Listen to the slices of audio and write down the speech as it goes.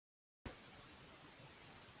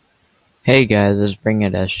Hey guys, it's Bring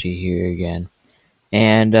It SG here again.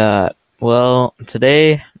 And,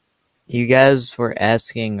 today you guys were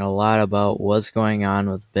asking a lot about what's going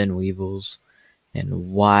on with binweevils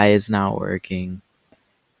and why it's not working.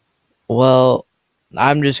 Well,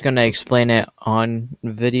 I'm just gonna explain it on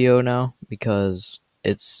video now because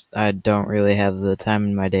I don't really have the time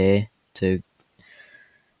in my day to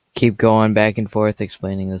keep going back and forth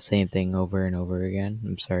explaining the same thing over and over again.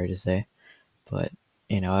 I'm sorry to say. But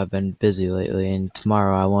I've been busy lately, and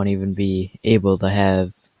tomorrow I won't even be able to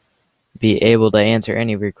answer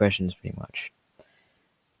any of your questions pretty much.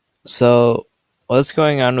 So what's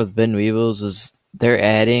going on with binweevils is they're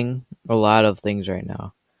adding a lot of things right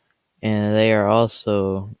now, and they are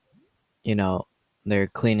also, you know, they're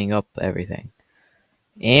cleaning up everything,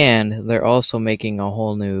 and they're also making a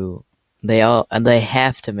whole new. They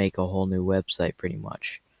have to make a whole new website pretty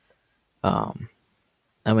much. Um,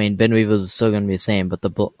 I mean, binweevils is still gonna be the same, but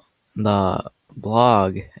the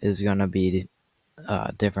blog is gonna be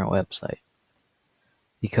a different website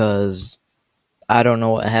because I don't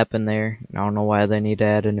know what happened there. I don't know why they need to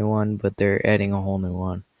add a new one, but they're adding a whole new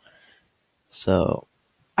one. So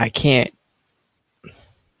I can't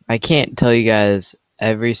I can't tell you guys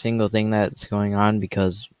every single thing that's going on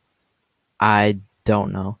because I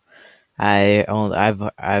don't know.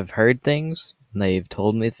 I've heard things. They've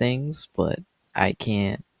told me things, but I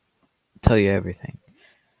can't tell you everything.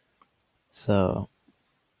 So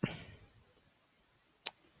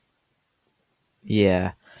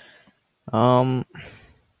yeah. Um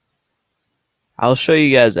I'll show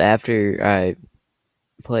you guys after I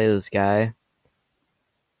play this guy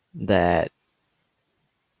that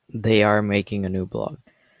they are making a new blog.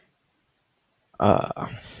 Uh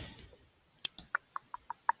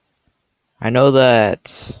I know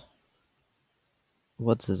that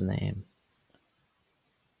what's his name?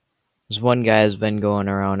 This one guy has been going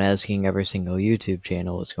around asking every single YouTube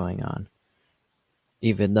channel what's going on,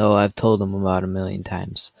 even though I've told him about a million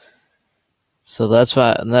times. So that's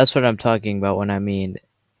what I'm talking about when I mean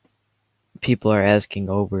people are asking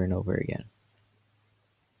over and over again.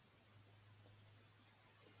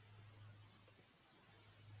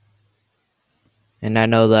 And I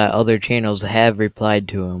know that other channels have replied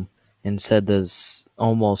to him and said this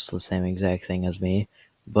almost the same exact thing as me,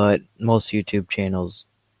 but most YouTube channels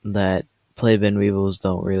that play Ben Weevils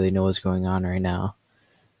don't really know what's going on right now.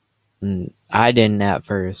 And I didn't at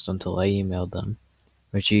first until I emailed them,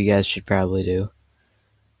 which you guys should probably do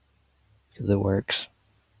because it works.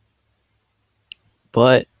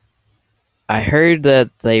 But I heard that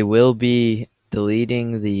they will be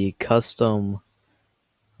deleting the custom,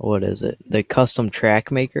 what is it? The custom track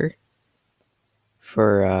maker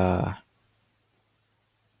for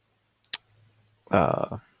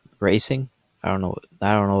uh racing. I don't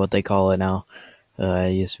know what they call it now.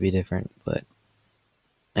 It used to be different, but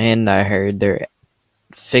and I heard they're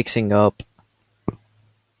fixing up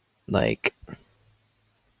like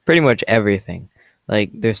pretty much everything.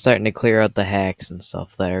 Like they're starting to clear out the hacks and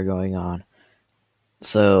stuff that are going on.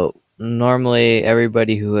 So normally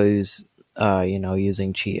everybody who is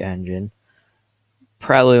using cheat engine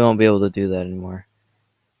probably won't be able to do that anymore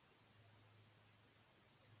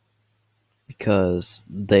because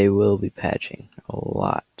they will be patching a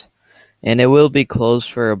lot. And it will be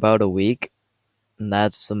closed for about a week, and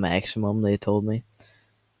that's the maximum they told me.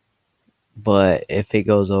 But if it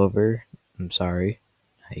goes over, I'm sorry.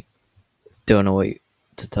 I don't know what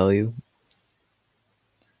to tell you.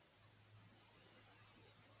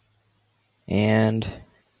 And,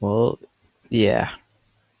 well, yeah.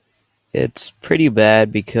 It's pretty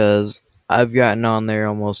bad because I've gotten on there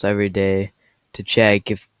almost every day to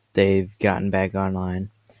check if they've gotten back online,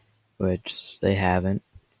 which they haven't.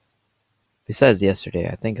 Besides yesterday,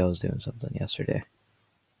 I think I was doing something yesterday.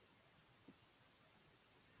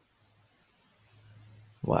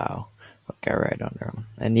 Wow. Got right under them.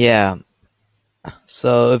 And yeah,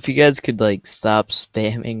 so if you guys could like stop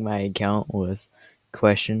spamming my account with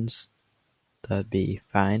questions, that'd be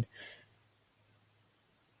fine.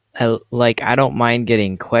 I don't mind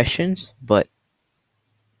getting questions, but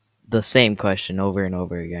the same question over and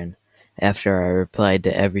over again after I replied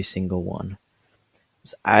to every single one.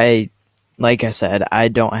 I like I said, I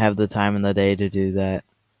don't have the time in the day to do that.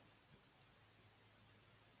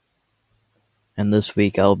 And this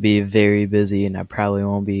week I'll be very busy and I probably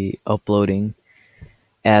won't be uploading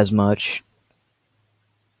as much.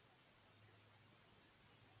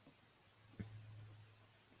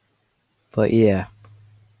 But yeah.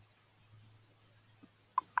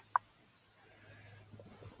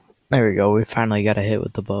 There we go. We finally got a hit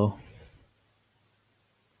with the bow.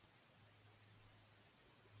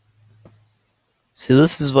 See,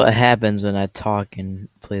 this is what happens when I talk and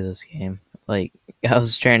play this game. Like, I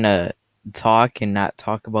was trying to talk and not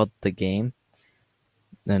talk about the game,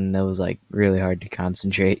 and it was like really hard to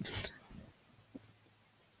concentrate.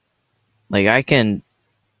 Like, I can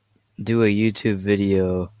do a YouTube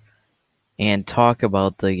video and talk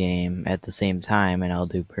about the game at the same time, and I'll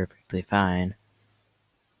do perfectly fine.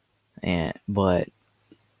 But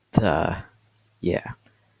yeah,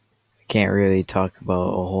 I can't really talk about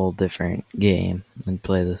a whole different game and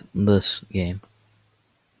play this game.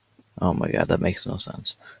 Oh my god, that makes no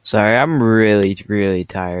sense. Sorry, I'm really, really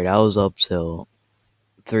tired. I was up till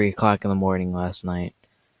 3 o'clock in the morning last night.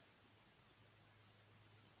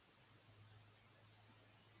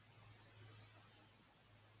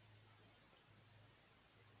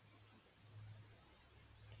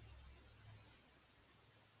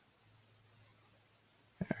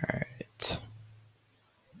 Alright.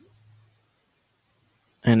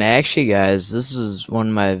 And actually, guys, this is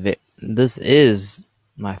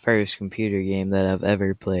my first computer game that I've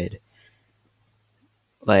ever played.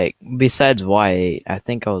 Like, besides Y8, I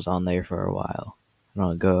think I was on there for a while. I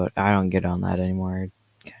don't get on that anymore. It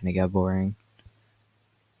kinda got boring.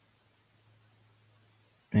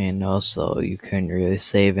 And also, you couldn't really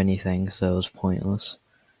save anything, so it was pointless.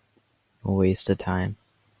 A waste of time.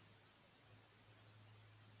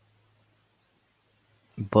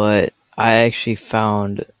 But I actually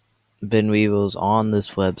found binweevils on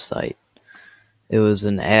this website. It was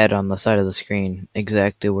an ad on the side of the screen,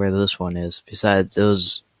 exactly where this one is. Besides, it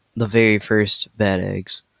was the very first bad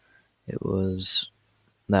eggs. It was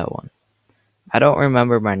that one. I don't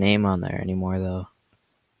remember my name on there anymore, though.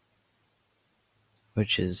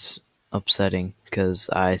 Which is upsetting, because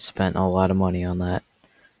I spent a lot of money on that.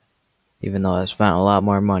 Even though I spent a lot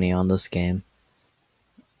more money on this game.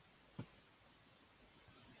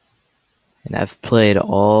 And I've played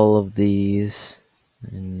all of these,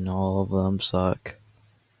 and all of them suck.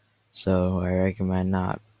 So I recommend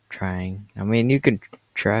not trying. I mean, you can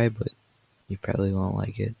try, but you probably won't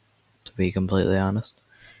like it, to be completely honest.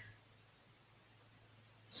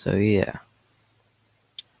 So yeah.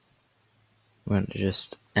 I'm going to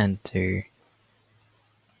just enter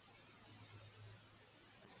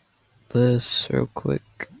this real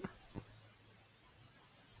quick.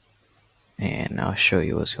 And I'll show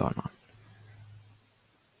you what's going on.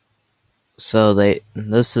 So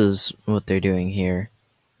this is what they're doing here.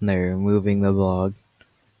 They're moving the blog.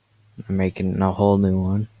 They're making a whole new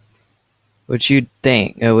one. Which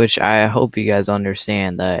I hope you guys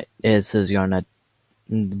understand that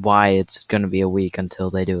why it's gonna be a week until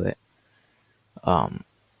they do it.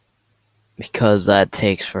 Because that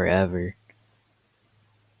takes forever.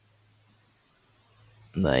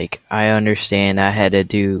 Like, I understand I had to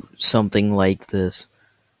do something like this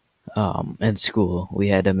in school. We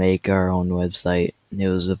had to make our own website. It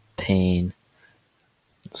was a pain.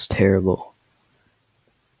 It was terrible.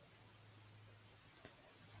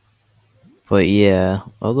 But yeah,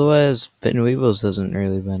 otherwise, binweevils hasn't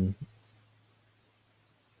really been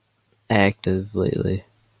active lately.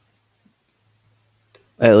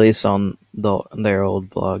 At least on their old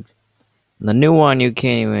blog. The new one you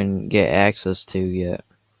can't even get access to yet.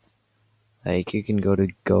 Like, you can go to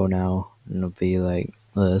Go now, and it'll be like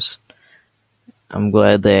this. I'm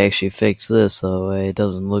glad they actually fixed this, though. It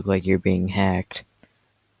doesn't look like you're being hacked.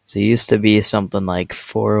 So it used to be something like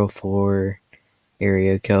 404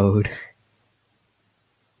 area code.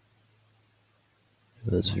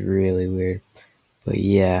 It was really weird. But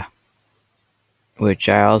yeah. Which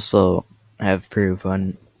I also have proof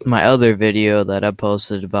on my other video that I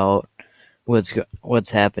posted about what's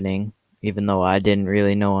happening, even though I didn't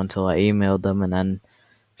really know until I emailed them. And then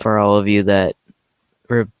for all of you that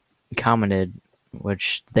commented,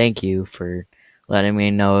 which thank you for letting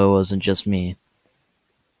me know it wasn't just me.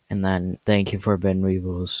 And then thank you for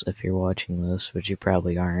binweevils if you're watching this, which you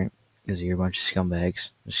probably aren't, because you're a bunch of scumbags.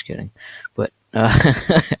 Just kidding. But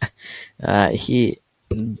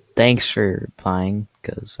thanks for replying,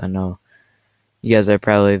 because I know you guys are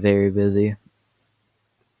probably very busy.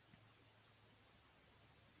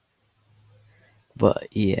 But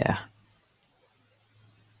yeah.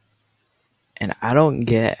 And I don't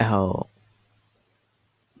get how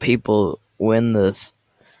people win this.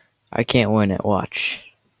 I can't win it. Watch.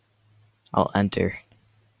 I'll enter.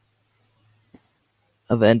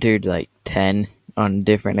 I've entered like 10 on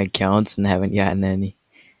different accounts and haven't gotten any.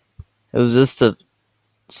 It was just to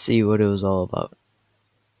see what it was all about.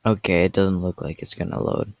 Okay, it doesn't look like it's gonna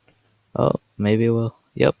load. Oh, maybe it will.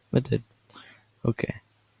 Yep, it did. Okay.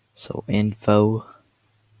 So info.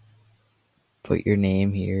 Put your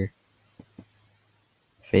name here.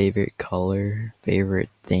 Favorite color. Favorite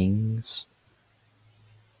things.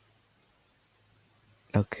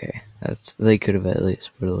 Okay, they could have at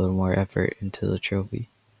least put a little more effort into the trophy.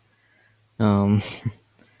 Um.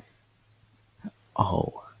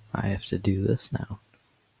 Oh, I have to do this now.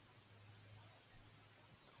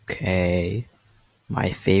 Okay,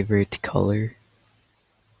 my favorite color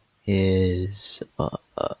is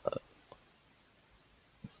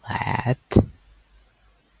that.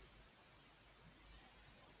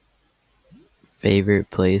 Favorite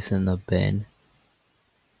place in the bin.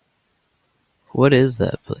 What is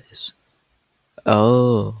that place?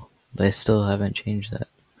 Oh, they still haven't changed that.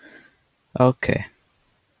 Okay.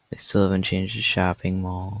 They still haven't changed the shopping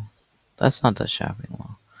mall. That's not the shopping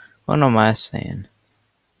mall. What am I saying?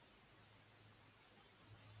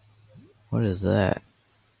 What is that?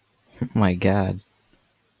 Oh my god.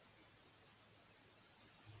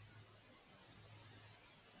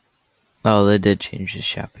 Oh, they did change the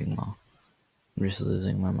shopping mall. I'm just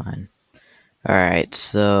losing my mind. Alright,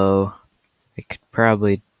 so I could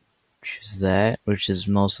probably choose that, which is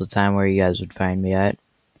most of the time where you guys would find me at.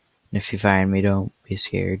 And if you find me, don't be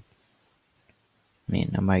scared. I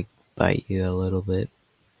mean, I might bite you a little bit.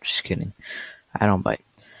 Just kidding. I don't bite.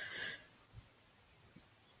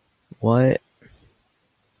 What?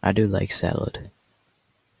 I do like salad.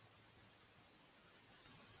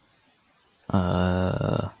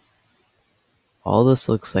 All this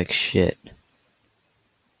looks like shit.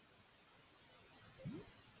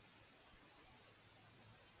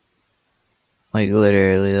 Like,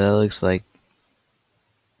 literally, that looks like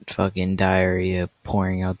fucking diarrhea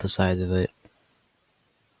pouring out the sides of it.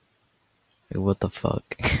 Like, what the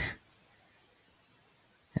fuck?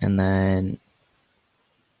 And then,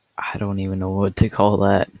 I don't even know what to call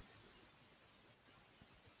that.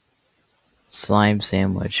 Slime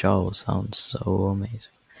sandwich. Oh, sounds so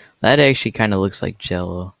amazing. That actually kind of looks like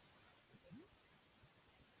Jello.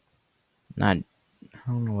 Not, I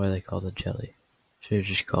don't know why they call it jelly. Should have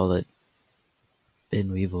just called it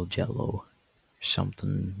binweevil Jello. Or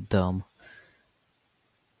something dumb.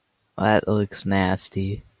 That looks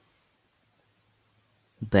nasty.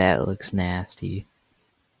 That looks nasty.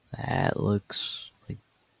 That looks like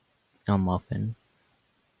a muffin.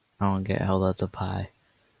 I don't get how that's a pie.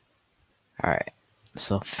 Alright.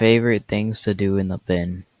 So, favorite things to do in the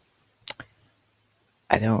bin.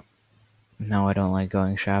 I don't like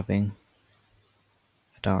going shopping.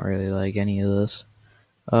 I don't really like any of this.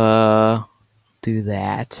 Do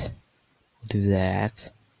that. Do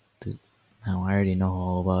that. No, I already know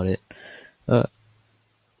all about it. Who's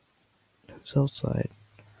outside?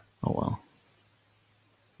 Oh well.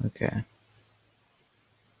 Okay.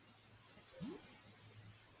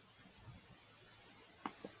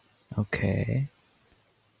 Okay.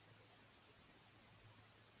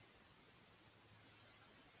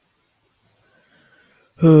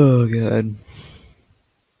 Oh god.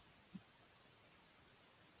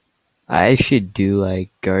 I actually do like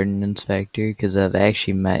Garden Inspector because I've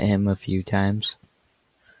actually met him a few times.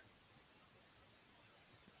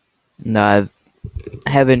 No, I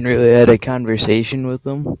haven't really had a conversation with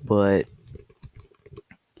him, but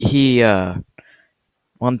he, one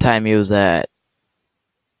time he was at,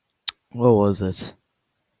 what was it?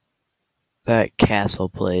 That castle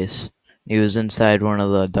place. He was inside one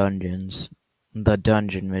of the dungeons, the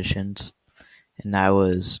dungeon missions, and I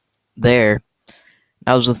was there.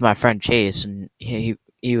 I was with my friend Chase, and he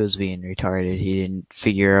was being retarded. He didn't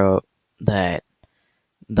figure out that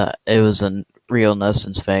it was a real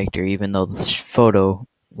Nussens factor, even though the photo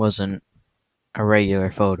wasn't a regular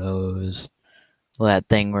photo. It was that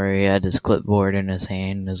thing where he had his clipboard in his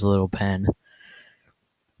hand and his little pen.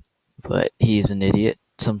 But he's an idiot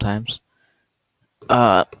sometimes.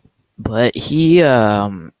 But he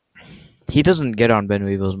doesn't get on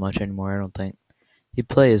binweevils much anymore, I don't think. He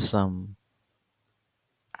plays some,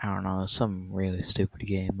 I don't know, some really stupid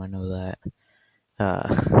game, I know that.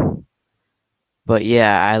 But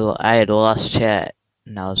yeah, I had lost chat,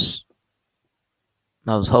 and I was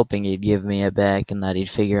hoping he'd give me it back and that he'd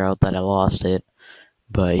figure out that I lost it,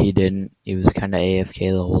 but he didn't. He was kind of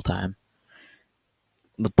AFK the whole time.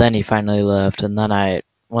 But then he finally left, and then I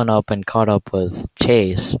went up and caught up with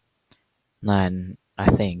Chase, and then I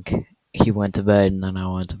think he went to bed, and then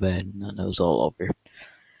I went to bed, and then it was all over.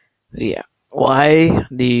 But yeah. Why?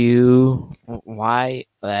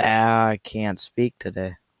 I can't speak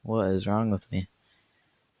today. What is wrong with me?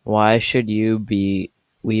 Why should you be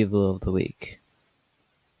Weevil of the Week?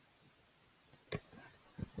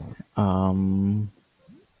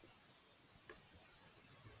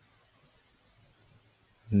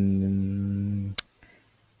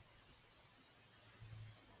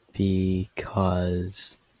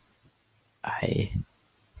 Because I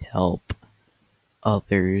help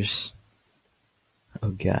others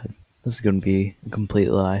Oh god, this is gonna be a complete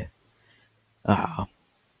lie. Ah,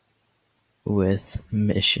 with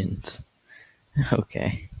missions.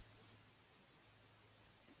 Okay.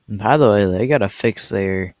 And by the way, they gotta fix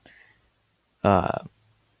their uh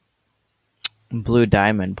Blue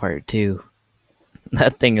Diamond Part 2.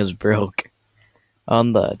 That thing is broke.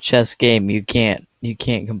 On the chess game, you can't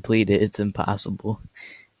complete it. It's impossible.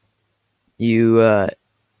 Where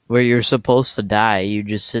you're supposed to die, you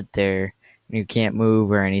just sit there and you can't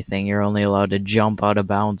move or anything. You're only allowed to jump out of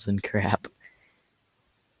bounds and crap.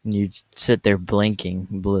 And you sit there blinking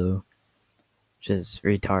blue. Just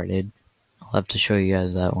retarded. I'll have to show you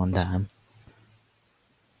guys that one time.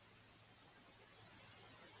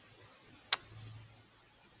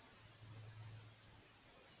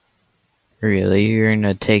 Really? You're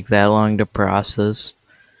gonna take that long to process?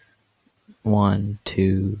 1,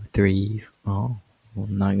 2, 3. Oh, well,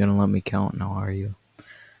 not gonna let me count now, are you?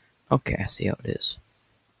 Okay, I see how it is.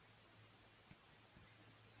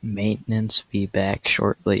 Maintenance be back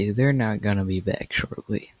shortly. They're not gonna be back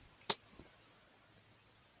shortly.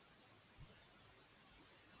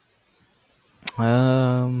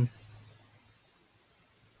 I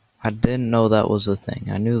didn't know that was a thing.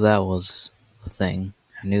 I knew that was a thing.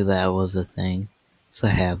 So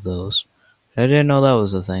I have those. I didn't know that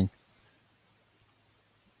was a thing.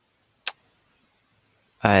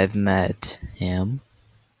 I've met him,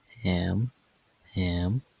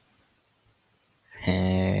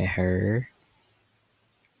 her,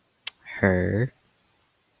 her.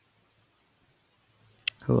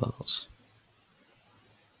 Who else?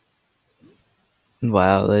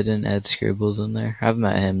 Wow, they didn't add scribbles in there. I've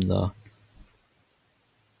met him though.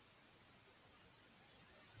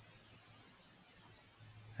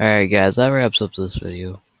 Alright guys, that wraps up this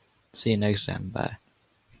video. See you next time. Bye.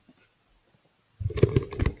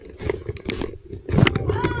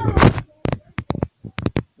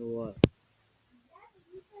 What?